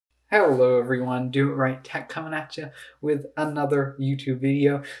Hello everyone, Do It Right Tech coming at you with another YouTube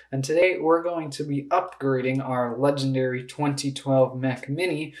video, and today we're going to be upgrading our legendary 2012 Mac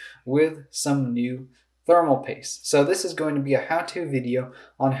Mini with some new thermal paste. So this is going to be a how-to video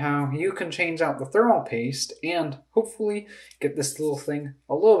on how you can change out the thermal paste and hopefully get this little thing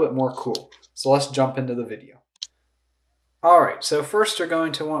a little bit more cool. So let's jump into the video. Alright, so first you're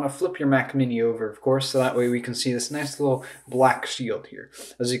going to want to flip your Mac Mini over, of course, so that way we can see this nice little black shield here.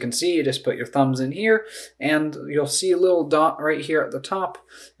 As you can see, you just put your thumbs in here, and you'll see a little dot right here at the top,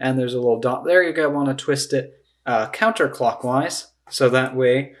 and there's a little dot there. You're going to want to twist it counterclockwise, so that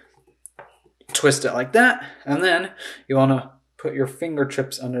way, twist it like that, and then you want to put your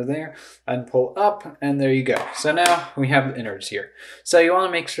fingertips under there and pull up, and there you go. So now we have the innards here. So you want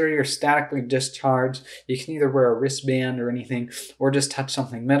to make sure you're statically discharged. You can either wear a wristband or anything, or just touch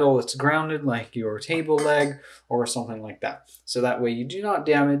something metal that's grounded like your table leg or something like that. So that way you do not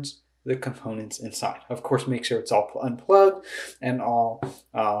damage the components inside. Of course, make sure it's all unplugged and all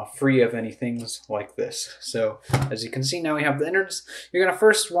free of any things like this. So as you can see, now we have the innards. You're going to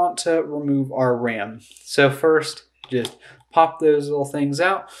first want to remove our RAM. So first, just pop those little things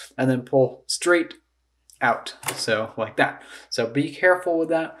out and then pull straight out, so like that. So be careful with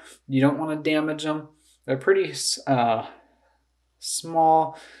that. You don't want to damage them. They're pretty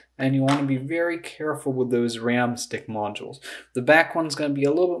small, and you want to be very careful with those RAM stick modules. The back one's going to be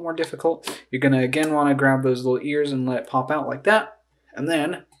a little bit more difficult. You're going to again want to grab those little ears and let it pop out like that, and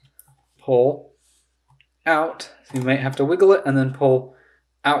then pull out. You might have to wiggle it and then pull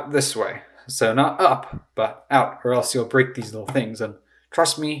out this way. So not up, but out, or else you'll break these little things. And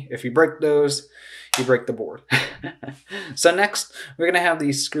trust me, if you break those, you break the board. So next, we're going to have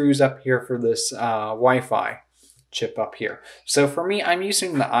these screws up here for this Wi-Fi chip up here. So for me, I'm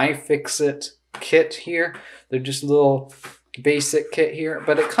using the iFixit kit here. They're just a little basic kit here,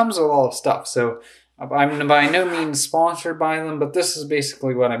 but it comes with all the stuff. So I'm by no means sponsored by them, but this is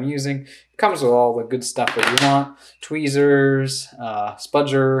basically what I'm using. It comes with all the good stuff that you want. Tweezers,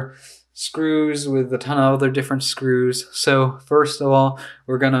 spudger, screws with a ton of other different screws. So first of all,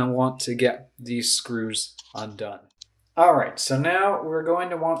 we're going to want to get these screws undone. Alright, so now we're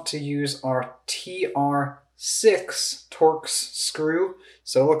going to want to use our TR6 Torx screw.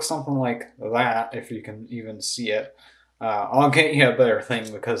 So it looks something like that, if you can even see it. I'll get you a better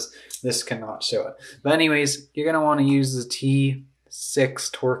thing because this cannot show it. But anyways, you're going to want to use the T6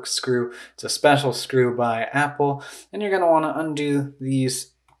 Torx screw. It's a special screw by Apple. And you're going to want to undo these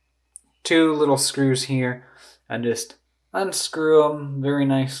two little screws here and just unscrew them very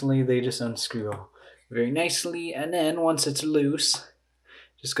nicely. They just unscrew very nicely, and then once it's loose,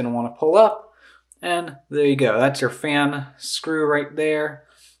 just going to want to pull up, and there you go. That's your fan screw right there.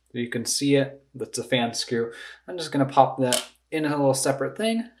 You can see it. That's a fan screw. I'm just going to pop that in a little separate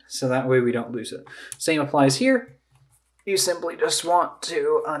thing so that way we don't lose it. Same applies here. You simply just want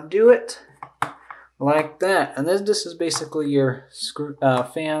to undo it like that, and this is basically your screw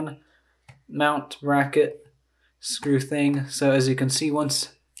fan mount bracket screw thing. So as you can see,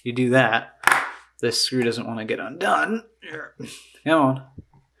 once you do that, this screw doesn't want to get undone. Come on.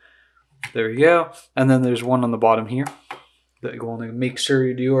 There we go. And then there's one on the bottom here that you want to make sure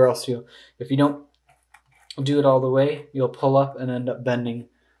you do, or else if you don't do it all the way, you'll pull up and end up bending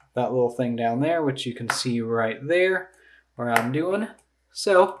that little thing down there, which you can see right there where I'm doing.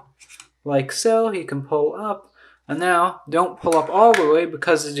 So like so, you can pull up. And now, don't pull up all the way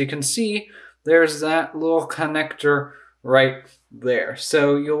because as you can see, there's that little connector right there.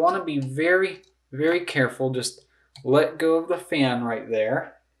 So you'll want to be very, very careful. Just let go of the fan right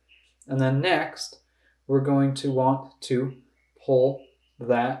there. And then next, we're going to want to pull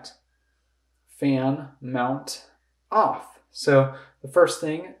that fan mount off. So the first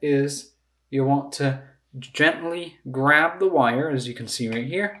thing is you want to gently grab the wire, as you can see right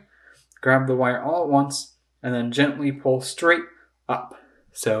here. Grab the wire all at once, and then gently pull straight up.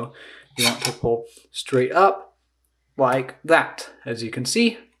 So you want to pull straight up like that. As you can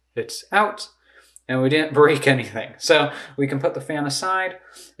see, it's out, and we didn't break anything. So we can put the fan aside.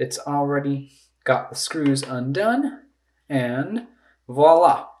 It's already got the screws undone, and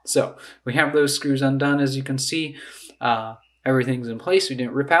voila. So we have those screws undone. As you can see, everything's in place. We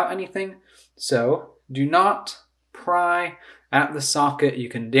didn't rip out anything. So do not pry at the socket. You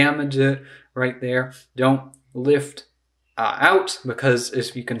can damage it right there. Don't lift out, because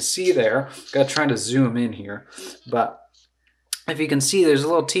as you can see there, gotta try to zoom in here, but if you can see, there's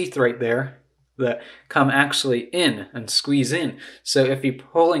little teeth right there that come actually in and squeeze in. So if you're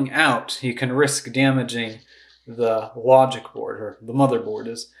pulling out, you can risk damaging the logic board, or the motherboard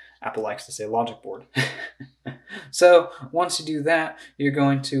Apple likes to say logic board. So once you do that, you're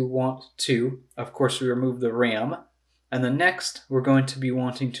going to want to, of course, remove the RAM. And then next, we're going to be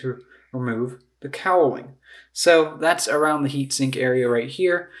wanting to remove the cowling. So that's around the heatsink area right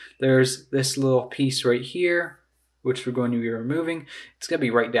here. There's this little piece right here, which we're going to be removing. It's going to be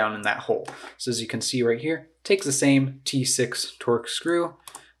right down in that hole. So as you can see right here, takes the same T6 Torx screw.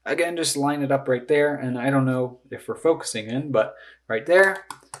 Again, just line it up right there. And I don't know if we're focusing in, but right there,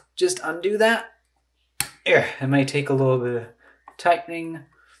 just undo that. Here, it may take a little bit of tightening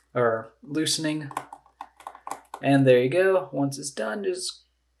or loosening. And there you go. Once it's done, just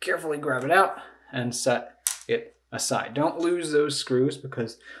carefully grab it out and set it aside. Don't lose those screws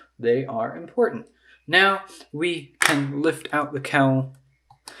because they are important. Now we can lift out the cowl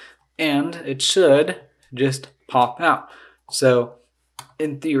and it should just pop out. So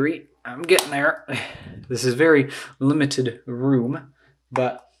in theory, I'm getting there. This is very limited room,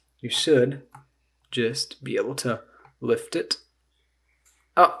 but you should just be able to lift it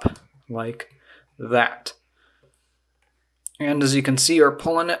up like that. And as you can see, you're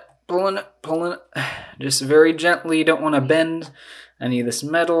pulling it, just very gently. You don't want to bend any of this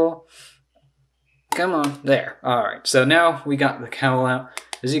metal. Come on, there. All right, so now we got the cowl out.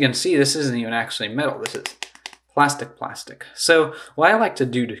 As you can see, this isn't even actually metal. This is plastic. So what I like to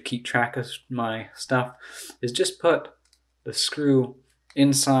do to keep track of my stuff is just put the screw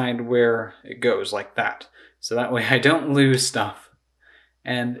inside where it goes, like that. So that way I don't lose stuff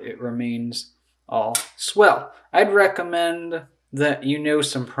and it remains all swell. I'd recommend that you know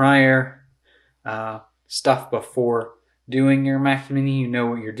some prior stuff before doing your Mac Mini. You know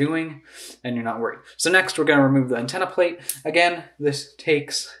what you're doing and you're not worried. So next we're going to remove the antenna plate. Again, this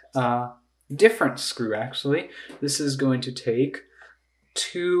takes a different screw actually. This is going to take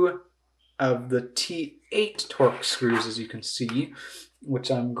 2 of the T8 Torx screws, as you can see,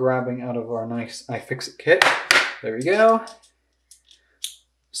 which I'm grabbing out of our nice iFixit kit. There we go.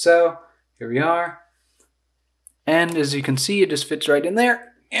 So here we are. And as you can see, it just fits right in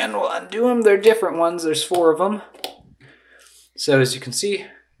there. And we'll undo them. They're different ones. There's 4 of them. So as you can see,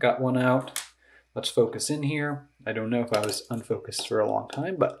 got one out. Let's focus in here. I don't know if I was unfocused for a long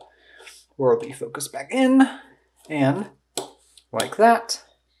time, but we'll be focused back in. And like that.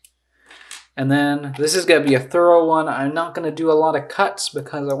 And then this is going to be a thorough one. I'm not going to do a lot of cuts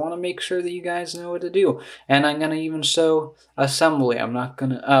because I want to make sure that you guys know what to do. And I'm going to even show assembly. I'm not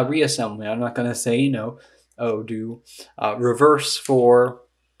going to reassembly. I'm not going to say, you know, oh, do reverse for,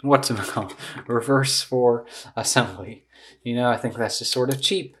 what's it called? Reverse for assembly. You know, I think that's just sort of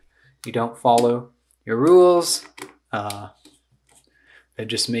cheap. You don't follow your rules. It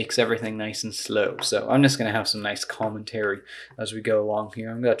just makes everything nice and slow. So I'm just going to have some nice commentary as we go along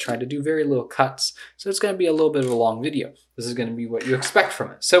here. I'm going to try to do very little cuts. So it's going to be a little bit of a long video. This is going to be what you expect from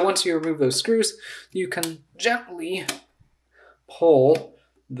it. So once you remove those screws, you can gently pull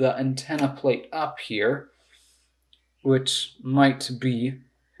the antenna plate up here, which might be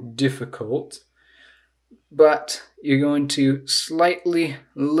difficult, but you're going to slightly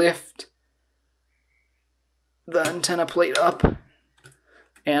lift the antenna plate up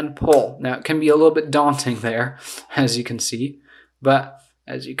and pull. Now it can be a little bit daunting there, as you can see, but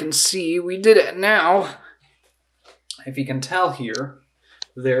as you can see, we did it now. If you can tell here,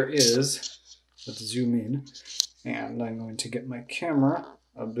 there is, let's zoom in, and I'm going to get my camera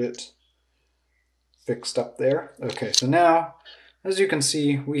a bit fixed up there. Okay, so now, as you can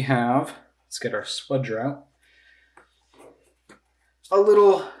see, we have, let's get our spudger out, a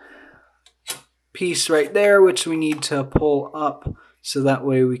little piece right there, which we need to pull up so that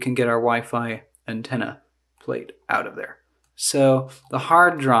way we can get our Wi-Fi antenna plate out of there. So the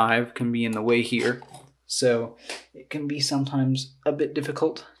hard drive can be in the way here, so it can be sometimes a bit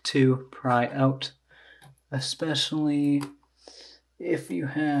difficult to pry out, especially if you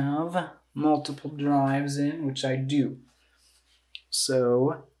have multiple drives in, which I do.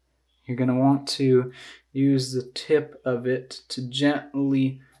 So you're going to want to use the tip of it to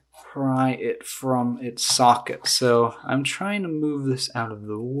gently pry it from its socket. So I'm trying to move this out of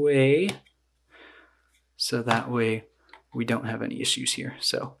the way so that way we don't have any issues here.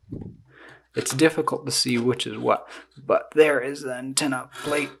 So it's difficult to see which is what, but there is the antenna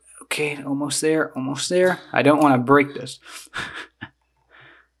plate. Okay, almost there, almost there. I don't want to break this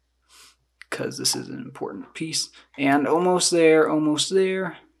because this is an important piece. And almost there, almost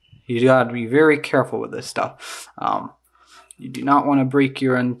there. You gotta be very careful with this stuff. You do not want to break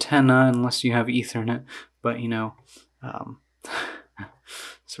your antenna unless you have Ethernet, but you know,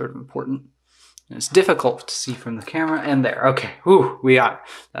 sort of important. And it's difficult to see from the camera, and there, okay, whew, we got it.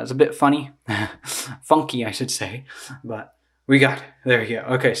 That was a bit funny, funky I should say, but We got it. There you go.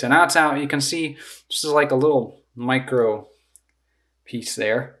 Okay, so now it's out. You can see this is like a little micro piece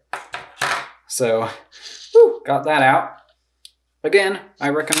there. So, got that out. Again,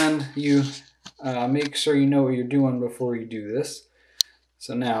 I recommend you make sure you know what you're doing before you do this.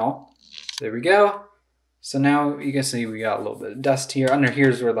 So now, there we go. So now you can see we got a little bit of dust here. Under here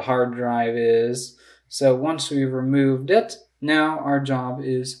is where the hard drive is. So once we've removed it, now our job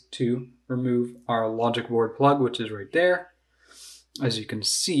is to remove our logic board plug, which is right there. As you can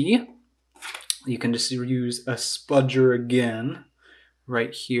see, you can just use a spudger again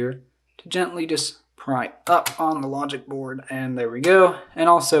right here to gently just pry up on the logic board, and there we go. And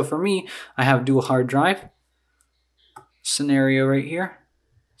also for me, I have dual hard drive scenario right here.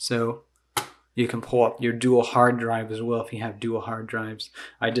 So you can pull up your dual hard drive as well if you have dual hard drives.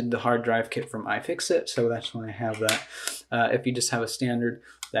 I did the hard drive kit from iFixit, so that's why I have that. If you just have a standard,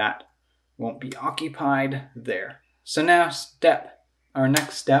 that won't be occupied there. So now our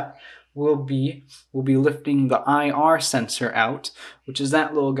next step will be lifting the IR sensor out, which is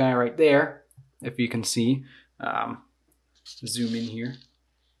that little guy right there. If you can see, zoom in here.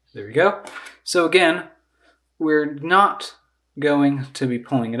 There we go. So again, we're not going to be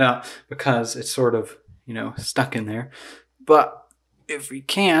pulling it up because it's sort of, you know, stuck in there. But if we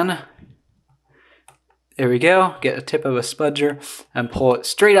can, there we go, get a tip of a spudger and pull it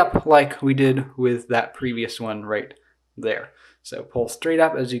straight up like we did with that previous one right there. So pull straight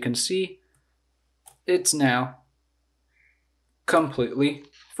up. As you can see, it's now completely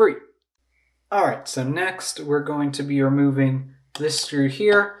free. All right, so next we're going to be removing this screw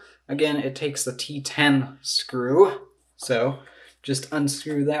here. Again, it takes the T10 screw. So just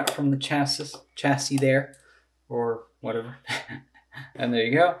unscrew that from the chassis there, or whatever. And there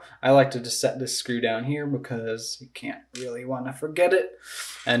you go. I like to just set this screw down here because you can't really want to forget it.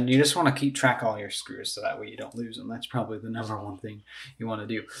 And you just want to keep track of all your screws so that way you don't lose them. That's probably the #1 thing you want to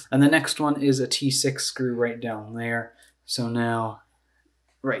do. And the next one is a T6 screw right down there. So now,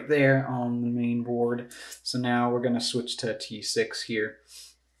 right there on the main board. So now we're going to switch to T6 here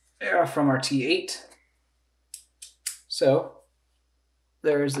from our T8. So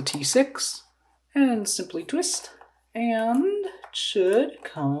there's the T6, and simply twist, and it should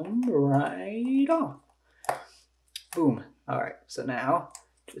come right off. Boom. All right, so now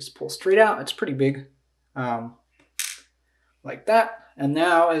just pull straight out. It's pretty big, like that. And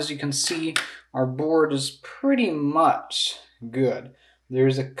now, as you can see, our board is pretty much good.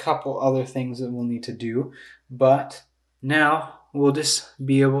 There's a couple other things that we'll need to do, but now we'll just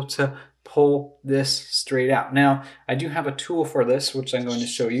be able to pull this straight out. Now, I do have a tool for this, which I'm going to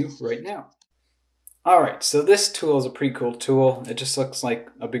show you right now. All right, so this tool is a pretty cool tool. It just looks like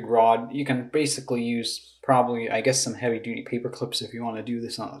a big rod. You can basically use probably, I guess, some heavy-duty paper clips if you want to do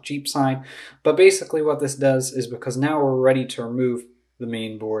this on the cheap side. But basically what this does is, because now we're ready to remove the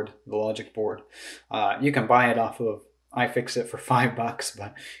main board, the logic board. You can buy it off of iFixit for $5,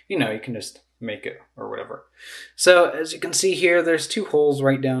 but you know, you can just make it or whatever. So as you can see here, there's 2 holes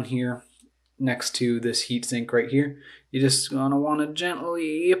right down here next to this heatsink right here. You just gonna want to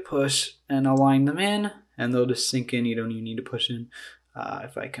gently push and align them in, and they'll just sink in. You don't even need to push in.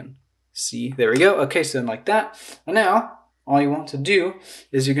 If I can see, there we go. Okay, so then like that. And now all you want to do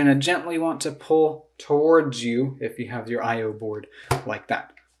is you're gonna gently want to pull towards you if you have your IO board like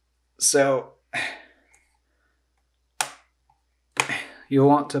that. So you'll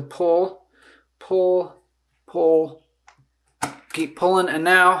want to pull, keep pulling, and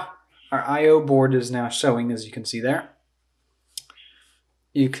now our IO board is now showing, as you can see there.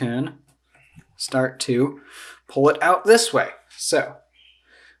 You can start to pull it out this way. So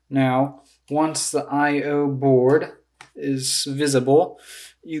now, once the IO board is visible,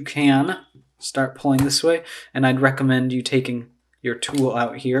 you can start pulling this way, and I'd recommend you taking your tool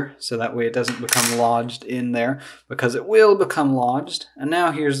out here so that way it doesn't become lodged in there, because it will become lodged. And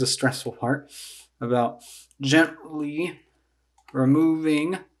now here's the stressful part about gently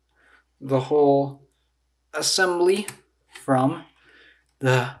removing the whole assembly from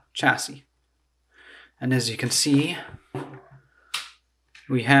the chassis. And as you can see,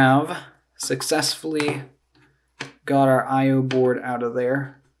 we have successfully got our IO board out of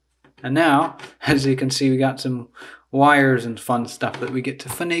there. And now, as you can see, we got some wires and fun stuff that we get to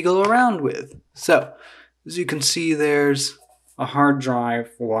finagle around with. So, as you can see, there's a hard drive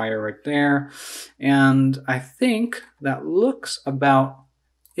wire right there. And I think that looks about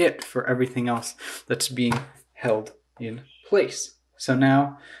it for everything else that's being held in place. So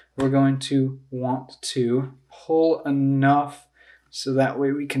now we're going to want to pull enough so that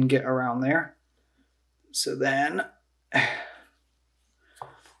way we can get around there. So then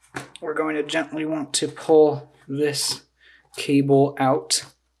we're going to gently want to pull this cable out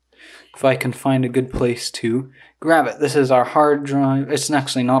if I can find a good place to grab it. This is our hard drive. It's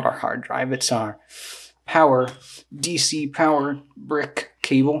actually not our hard drive. It's our DC power brick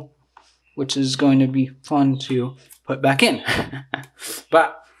cable, which is going to be fun to put back in.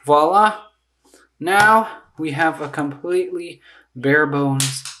 But voila, now we have a completely bare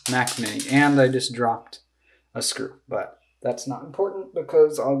bones Mac Mini, and I just dropped a screw, but that's not important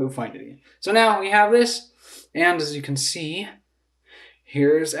because I'll go find it again. So now we have this, and as you can see,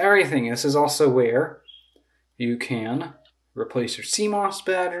 here's everything. This is also where you can replace your CMOS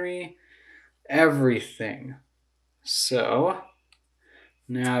battery, everything. So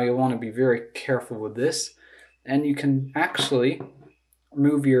now you'll want to be very careful with this, and you can actually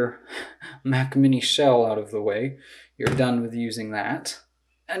remove your Mac Mini shell out of the way. You're done with using that,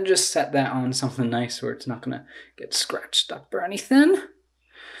 and just set that on something nice where it's not going to get scratched up or anything.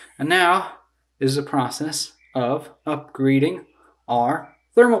 And now is the process of upgrading our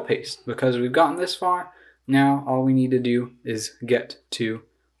thermal paste. Because we've gotten this far, now all we need to do is get to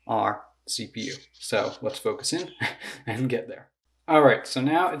our CPU. So let's focus in and get there. Alright, so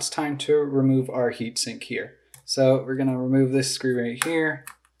now it's time to remove our heatsink here. So we're going to remove this screw right here.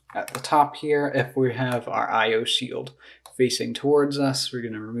 At the top here, if we have our I/O shield facing towards us, we're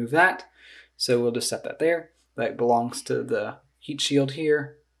going to remove that. So we'll just set that there. That belongs to the heat shield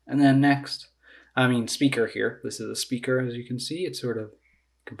here. And then next, speaker here. This is a speaker, as you can see. It's sort of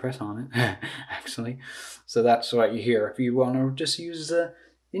compressed on it, actually. So that's what you hear if you want to just use the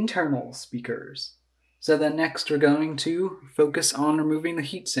internal speakers. So then next we're going to focus on removing the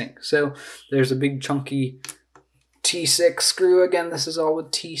heatsink. So there's a big chunky T6 screw. Again, this is all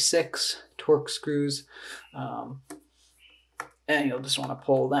with T6 Torx screws. And you'll just want to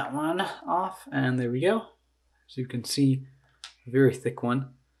pull that one off, and there we go. So you can see, a very thick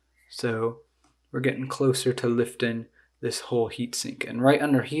one. So we're getting closer to lifting this whole heatsink. And right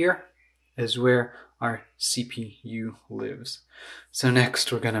under here is where our CPU lives. So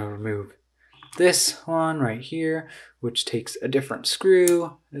next we're going to remove this one right here, which takes a different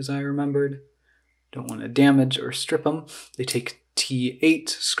screw, as I remembered. Don't want to damage or strip them. They take T8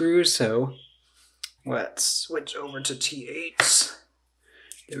 screws, so let's switch over to T8s.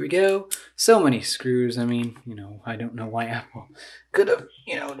 There we go. So many screws. I don't know why Apple could have,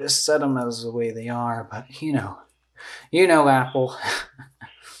 just set them as the way they are, but you know Apple.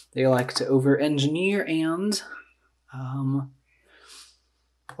 They like to over-engineer and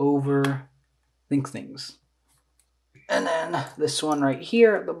overthink things. And then this one right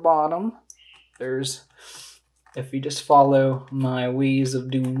here at the bottom, if you just follow my ways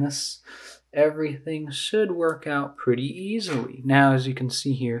of doing this, everything should work out pretty easily. Now, as you can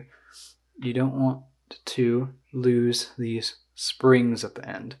see here, you don't want to lose these springs at the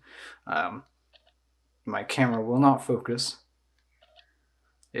end. My camera will not focus.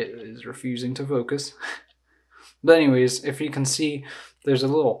 It is refusing to focus. But anyways, if you can see, there's a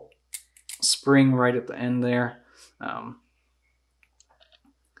little spring right at the end there.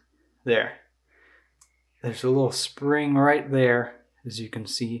 There's a little spring right there, as you can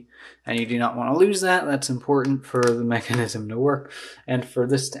see, and you do not want to lose that. That's important for the mechanism to work and for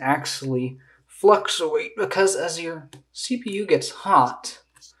this to actually fluctuate, because as your CPU gets hot,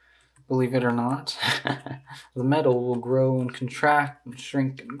 believe it or not, the metal will grow and contract and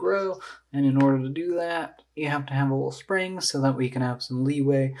shrink and grow, and in order to do that, you have to have a little spring so that we can have some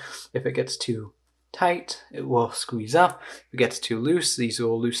leeway. If it gets too tight, it will squeeze up. If it gets too loose, these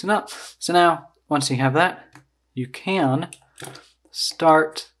will loosen up. So now, once you have that, you can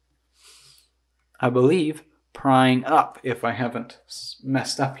start, I believe, prying up, if I haven't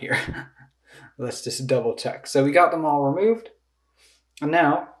messed up here. Let's just double check. So we got them all removed. And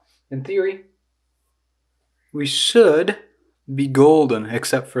now, in theory, we should be golden,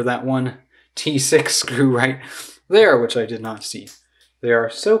 except for that one T6 screw right there, which I did not see. They are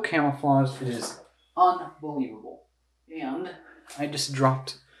so camouflaged, it is unbelievable. And I just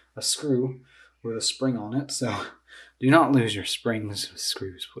dropped a screw with a spring on it, so do not lose your springs with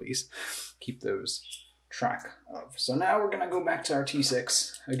screws, please. Keep those track of. So now we're going to go back to our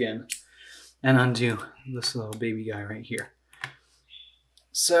T6 again and undo this little baby guy right here.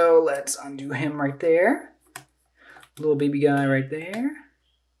 So let's undo him right there. Little baby guy right there.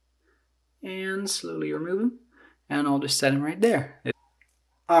 And slowly remove him. And I'll just set him right there.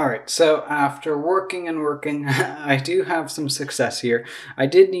 Alright, so after working and working, I do have some success here. I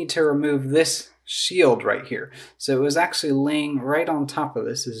did need to remove this shield right here. So it was actually laying right on top of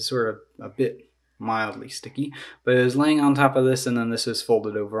this. This is sort of a bit mildly sticky, but it was laying on top of this, and then this is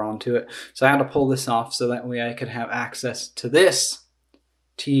folded over onto it. So I had to pull this off so that way I could have access to this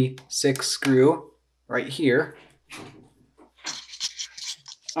T6 screw right here.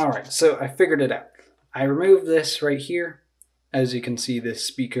 All right, so I figured it out. I removed this right here. As you can see, this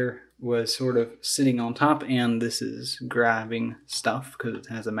speaker was sort of sitting on top, and this is grabbing stuff because it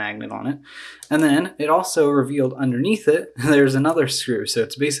has a magnet on it. And then it also revealed underneath it, there's another screw. So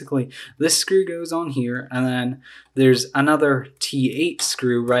it's basically this screw goes on here, and then there's another T8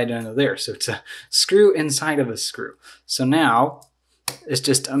 screw right under there. So it's a screw inside of a screw. So now it's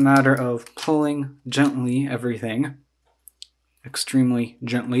just a matter of pulling gently everything, extremely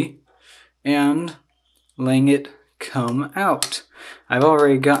gently, and letting it come out. I've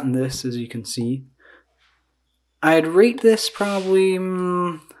already gotten this, as you can see. I'd rate this probably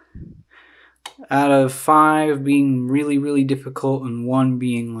out of 5 being really, really difficult, and 1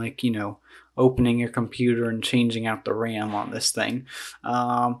 being like, you know, opening your computer and changing out the RAM on this thing.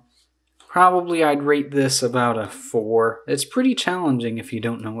 Probably I'd rate this about a 4. It's pretty challenging if you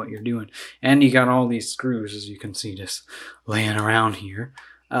don't know what you're doing. And you got all these screws, as you can see, just laying around here.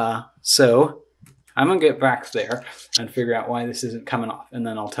 So I'm going to get back there and figure out why this isn't coming off, and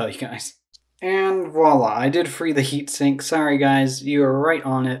then I'll tell you guys. And voila, I did free the heatsink. Sorry guys, you were right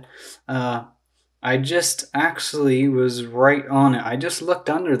on it. I just actually was right on it. I just looked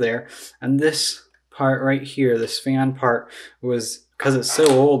under there, and this part right here, this fan part, was, because it's so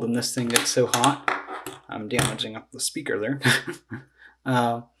old and this thing gets so hot, I'm damaging up the speaker there.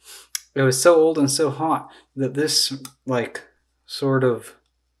 It was so old and so hot that this, like, sort of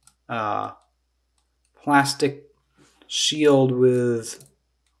plastic shield with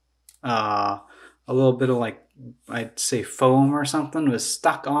a little bit of, like, I'd say foam or something was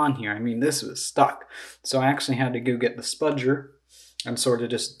stuck on here. I mean, this was stuck. So I actually had to go get the spudger and sort of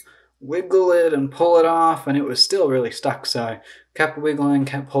just wiggle it and pull it off, and it was still really stuck. So I kept wiggling,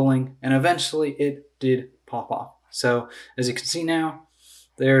 kept pulling, and eventually it did pop off. So as you can see now,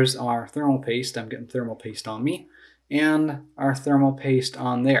 there's our thermal paste. I'm getting thermal paste on me, and our thermal paste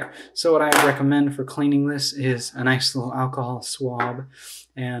on there. So what I recommend for cleaning this is a nice little alcohol swab,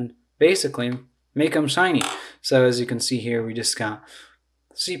 and basically make them shiny. So as you can see here, we just got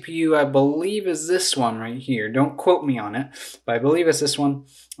CPU, I believe is this one right here. Don't quote me on it, but I believe it's this one.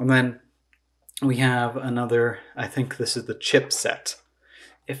 And then we have another, I think this is the chipset,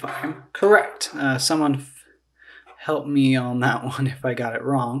 if I'm correct. Someone help me on that one if I got it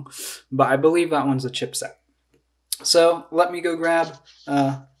wrong, but I believe that one's the chipset. So let me go grab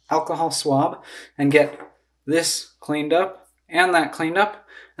alcohol swab and get this cleaned up and that cleaned up,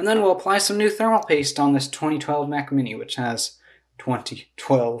 and then we'll apply some new thermal paste on this 2012 Mac Mini, which has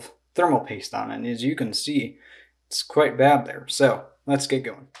 2012 thermal paste on it. And as you can see, it's quite bad there. So let's get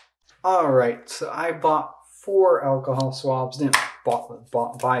going. All right, so I bought 4 alcohol swabs. Didn't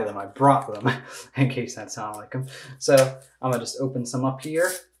buy them, I brought them in case that sounded like them. So I'm gonna just open some up here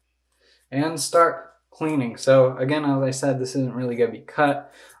and start cleaning. So again, as I said, this isn't really gonna be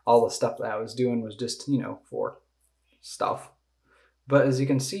cut. All the stuff that I was doing was just, you know, for stuff. But as you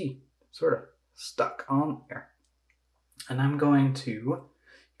can see, sort of stuck on there. And I'm going to, you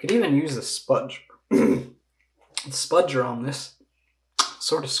could even use the spudger. The spudger on this,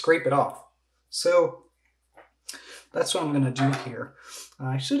 sort of scrape it off. So that's what I'm going to do here.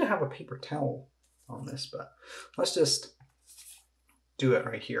 I should have a paper towel on this, but let's just do it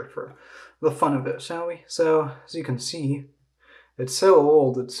right here for the fun of it, shall we? So as you can see, it's so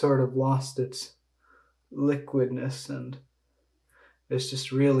old, it's sort of lost its liquidness, and it's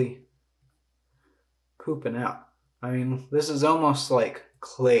just really pooping out. I mean, this is almost like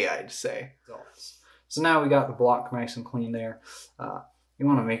clay, I'd say. So now we got the block nice and clean there. You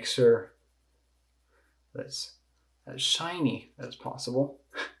want to make sure that's as shiny as possible.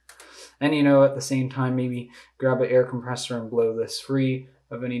 And you know, at the same time, maybe grab an air compressor and blow this free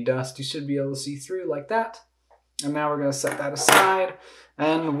of any dust. You should be able to see through like that. And now we're going to set that aside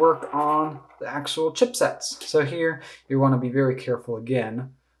and work on the actual chipsets. So here, you want to be very careful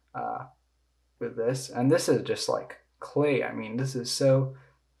again with this. And this is just like clay. I mean, this is so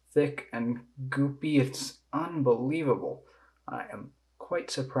thick and goopy. It's unbelievable. I am quite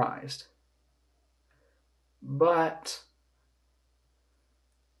surprised. But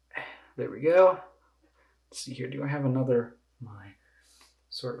there we go. Let's see here. Do I have another, my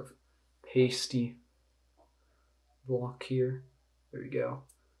sort of pasty block here? There we go.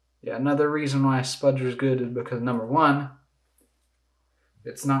 Yeah, another reason why a spudger is good is because, number one,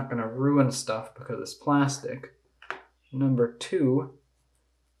 it's not going to ruin stuff because it's plastic. Number two,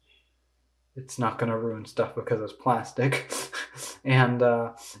 it's not going to ruin stuff because it's plastic. And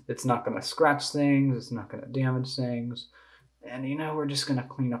it's not going to scratch things. It's not going to damage things. And you know, we're just going to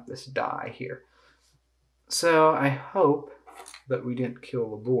clean up this dye here. So I hope that we didn't kill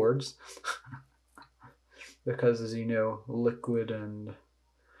the boards. Because as you know, liquid and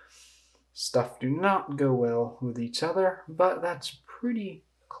stuff do not go well with each other, but that's pretty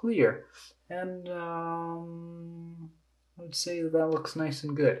clear. And I'd say that looks nice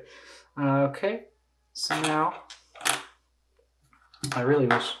and good. Okay, so now I really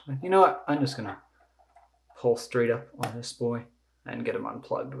wish, you know what, I'm just gonna pull straight up on this boy and get him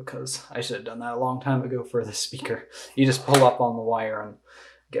unplugged, because I should have done that a long time ago for the speaker. You just pull up on the wire and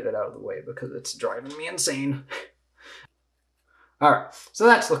get it out of the way because it's driving me insane. Alright, so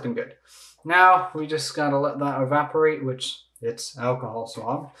that's looking good. Now we just gotta let that evaporate, which it's alcohol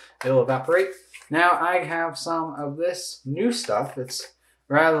swab. It'll evaporate. Now I have some of this new stuff. It's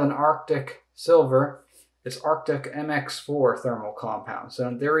rather than Arctic Silver, it's Arctic MX4 thermal compound. So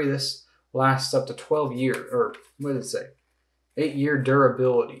in theory this lasts up to 12 years, or what did it say? 8-year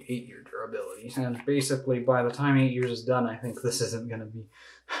durability. 8-year durability. And basically by the time 8 years is done, I think this isn't going to be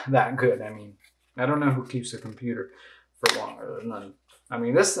that good. I mean, I don't know who keeps a computer for longer than that. I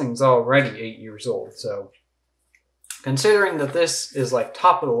mean, this thing's already 8 years old, so considering that this is like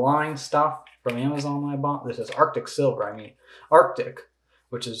top of the line stuff from Amazon I bought, this is Arctic Silver, I mean Arctic,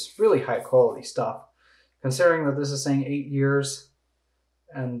 which is really high quality stuff. Considering that this is saying 8 years,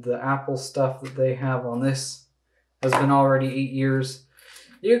 and the Apple stuff that they have on this has been already 8 years,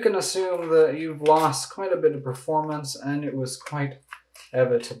 you can assume that you've lost quite a bit of performance, and it was quite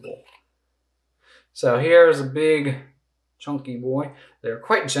evitable. So here's a big chunky boy. They're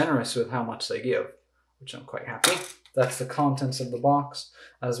quite generous with how much they give, which I'm quite happy. That's the contents of the box,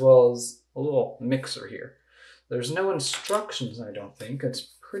 as well as a little mixer here. There's no instructions, I don't think.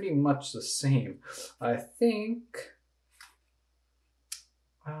 It's pretty much the same. I think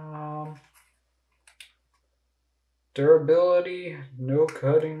durability, no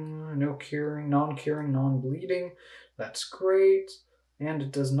cutting, no curing, non-curing, non-bleeding. That's great. And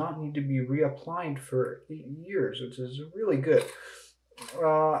it does not need to be reapplied for 8 years, which is really good.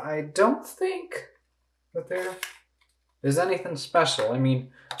 I don't think that there is anything special. I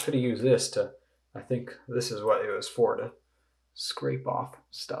mean, I could have used this to, I think this is what it was for, to scrape off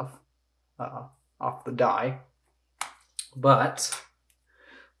stuff off the die. But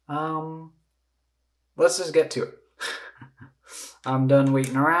let's just get to it. I'm done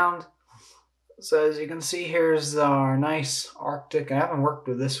waiting around. So as you can see, here's our nice Arctic. I haven't worked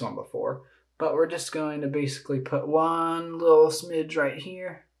with this one before, but we're just going to basically put one little smidge right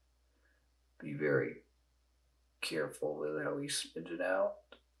here. Be very careful with how we smidge it out.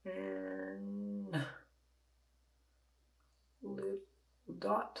 And little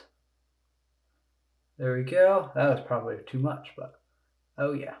dot. There we go. That was probably too much, but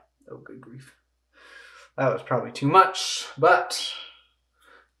oh yeah. Oh good grief. That was probably too much, but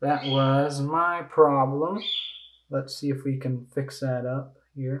that was my problem. Let's see if we can fix that up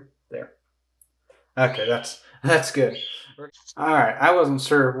here. There. Okay, that's good. Alright, I wasn't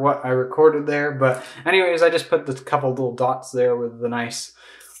sure what I recorded there, but anyways, I just put the couple little dots there with the nice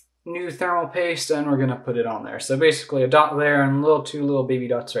new thermal paste, and we're gonna put it on there. So basically a dot there and two little baby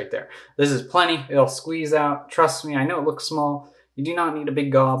dots right there. This is plenty. It'll squeeze out. Trust me, I know it looks small. You do not need a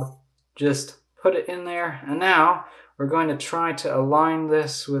big gob. Just put it in there, and now we're going to try to align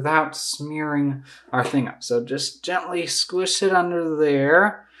this without smearing our thing up. So just gently squish it under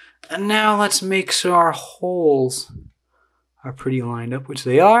there. And now let's make sure our holes are pretty lined up, which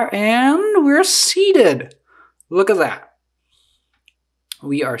they are, and we're seated. Look at that.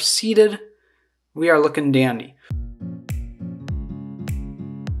 We are seated. We are looking dandy.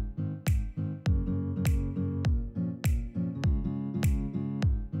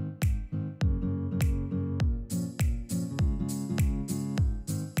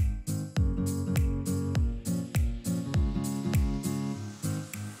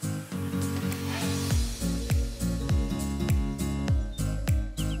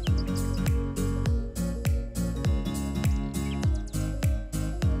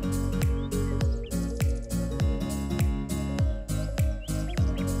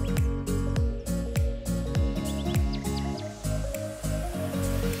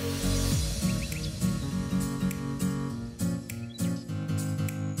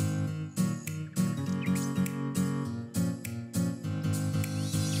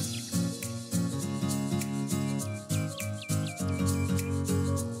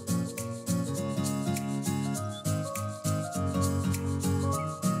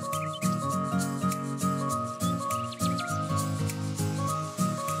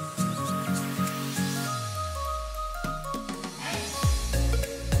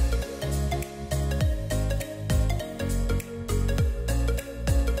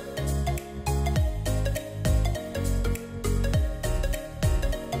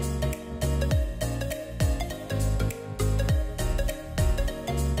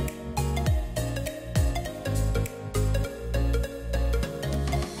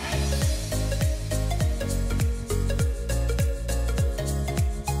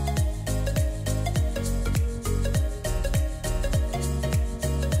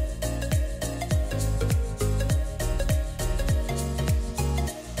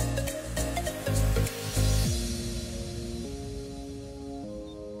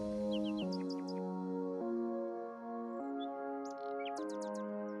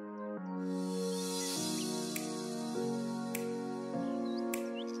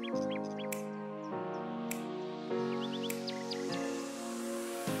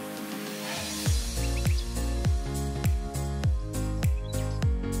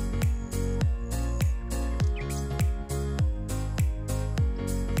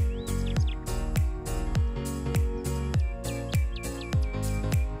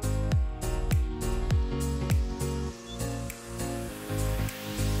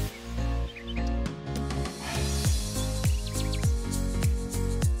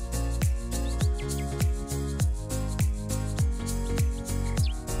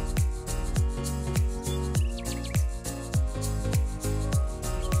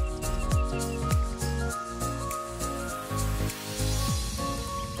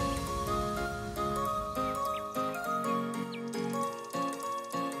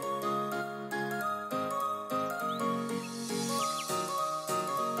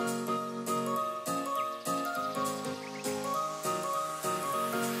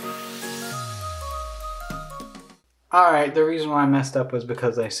 Alright, the reason why I messed up was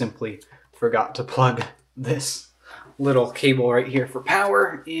because I simply forgot to plug this little cable right here for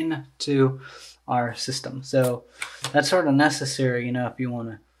power into our system. So that's sort of necessary, you know, if you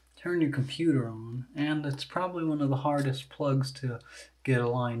want to turn your computer on. And it's probably one of the hardest plugs to get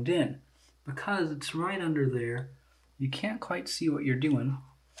aligned in because it's right under there. You can't quite see what you're doing.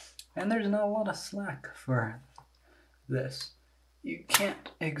 And there's not a lot of slack for this. You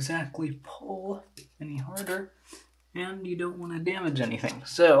can't exactly pull any harder, and you don't want to damage anything.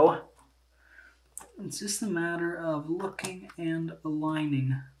 So it's just a matter of looking and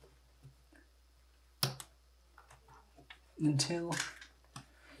aligning until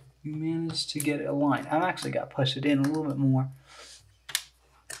you manage to get it aligned. I've actually got to push it in a little bit more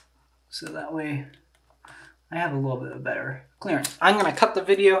so that way I have a little bit of better clearance. I'm going to cut the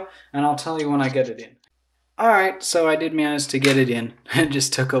video and I'll tell you when I get it in. Alright, so I did manage to get it in. It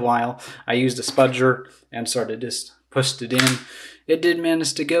just took a while. I used a spudger and sort of just pushed it in. It did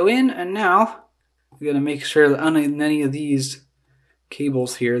manage to go in, and now I'm going to make sure that any of these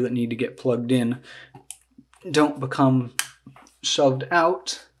cables here that need to get plugged in don't become shoved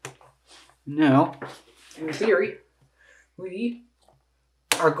out. Now, in theory, we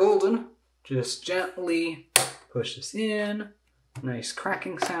are golden. Just gently push this in. Nice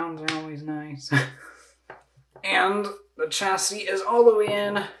cracking sounds are always nice. And the chassis is all the way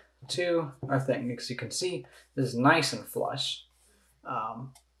in to our thing. As you can see, this is nice and flush.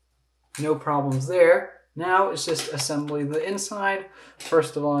 No problems there. Now it's just assembly the inside.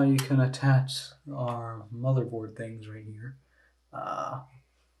 First of all, you can attach our motherboard things right here.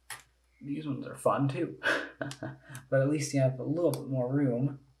 These ones are fun too. But at least you have a little bit more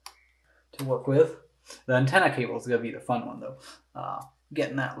room to work with. The antenna cable is going to be the fun one though.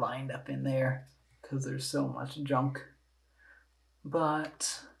 Getting that lined up in there because there's so much junk.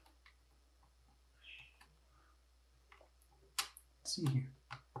 But let's see here.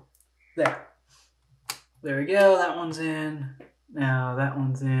 There we go. That one's in. Now that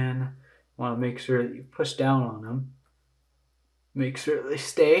one's in. Want to make sure that you push down on them. Make sure they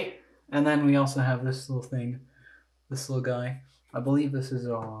stay. And then we also have this little thing, this little guy. I believe this is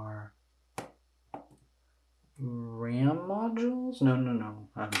our RAM modules? No.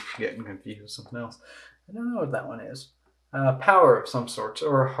 I'm getting confused with something else. I don't know what that one is. Power of some sort,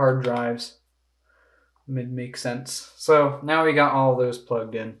 or hard drives. Makes sense. So now we got all those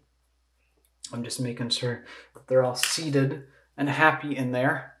plugged in. I'm just making sure that they're all seated and happy in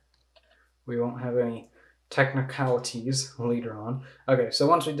there. We won't have any technicalities later on. Okay, so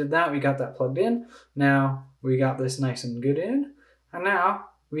once we did that, we got that plugged in. Now we got this nice and good in. And now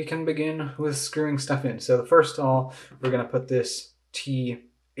we can begin with screwing stuff in. So first of all, we're going to put this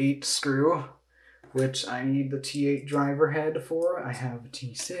T8 screw, which I need the T8 driver head for. I have a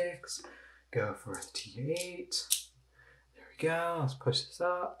T6. Go for the T8. There we go. Let's push this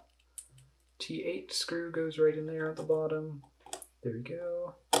up. T8 screw goes right in there at the bottom. There we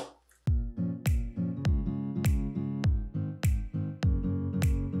go.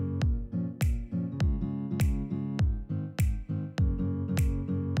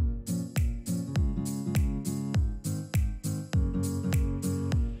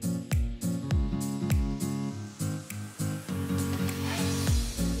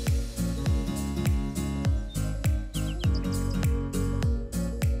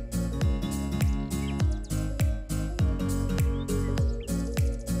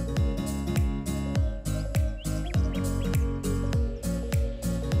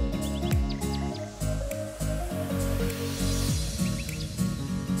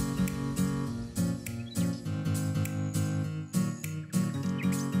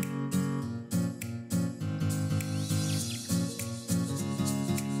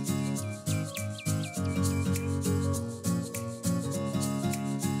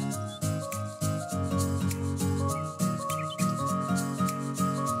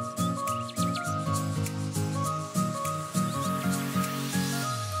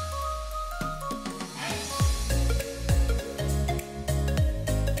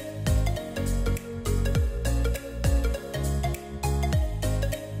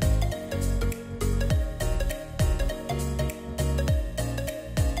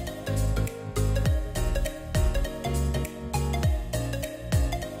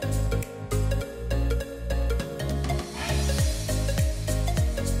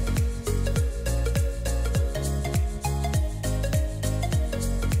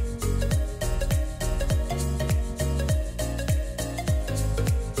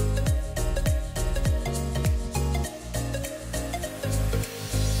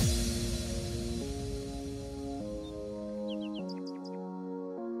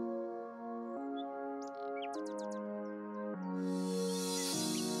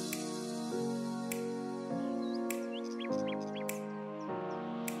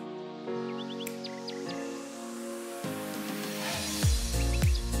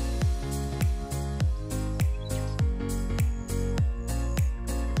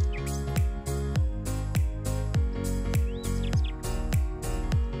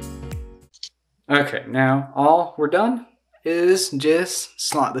 Okay, now all we're done is just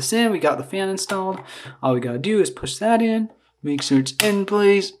slot this in. We got the fan installed. All we gotta do is push that in, make sure it's in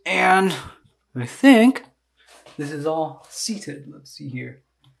place, and I think this is all seated. Let's see here.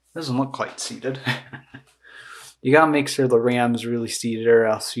 Doesn't look quite seated. You gotta make sure the RAM's really seated or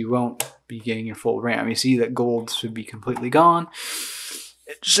else you won't be getting your full RAM. You see that gold should be completely gone.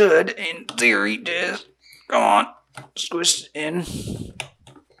 It should, in theory, just go on, squish it in.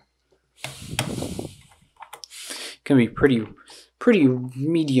 Can be pretty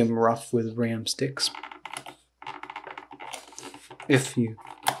medium rough with RAM sticks. If you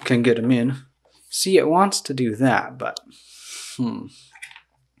can get them in. See, it wants to do that, but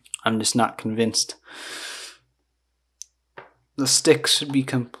I'm just not convinced. The stick should be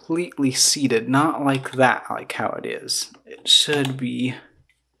completely seated, not like that, like how it is. It should be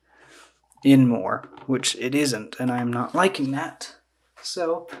in more, which it isn't, and I'm not liking that.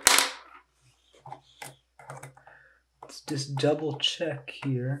 So let's just double check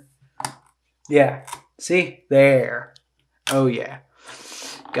here. Yeah, see? There. Oh yeah.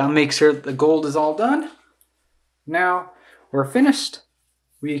 Gotta make sure that the gold is all done. Now we're finished.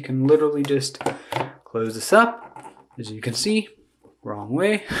 We can literally just close this up. As you can see, wrong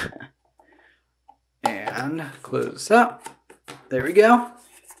way. And close this up. There we go.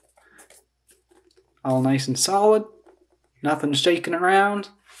 All nice and solid. Nothing shaking around.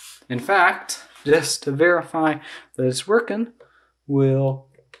 In fact, just to verify that it's working, we'll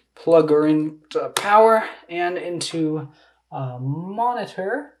plug her into power and into a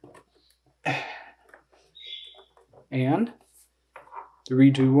monitor. And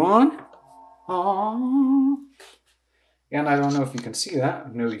 3, 2, 1. Aww. And I don't know if you can see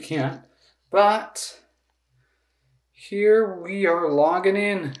that. No, you can't. But here we are logging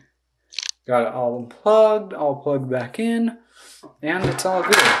in. Got it all unplugged, all plugged back in, and it's all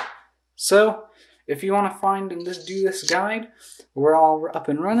good. So if you want to find and just do this guide, we're all up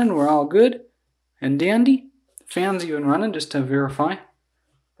and running. We're all good and dandy. Fan's even running just to verify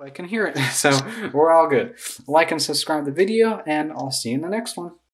if I can hear it. So we're all good. Like and subscribe the video, and I'll see you in the next one.